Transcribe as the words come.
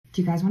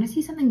Do you guys want to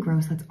see something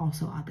gross that's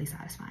also oddly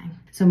satisfying?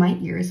 So my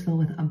ears fill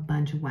with a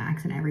bunch of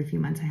wax, and every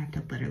few months I have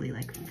to literally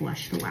like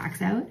flush the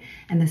wax out.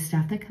 And the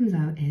stuff that comes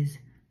out is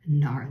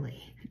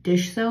gnarly.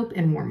 Dish soap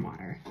and warm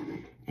water.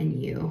 And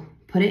you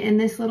put it in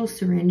this little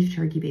syringe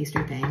turkey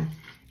baster thing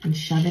and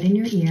shove it in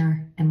your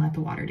ear and let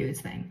the water do its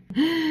thing.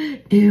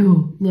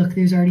 Ew, look,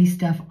 there's already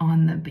stuff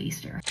on the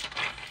baster.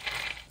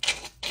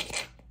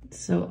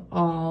 So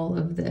all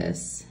of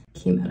this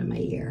came out of my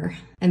ear,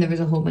 and there was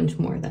a whole bunch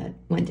more that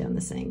went down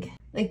the sink.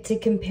 Like, to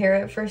compare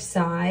it for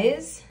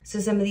size, so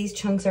some of these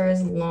chunks are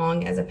as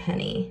long as a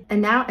penny.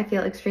 And now I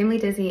feel extremely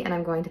dizzy and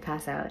I'm going to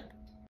pass out.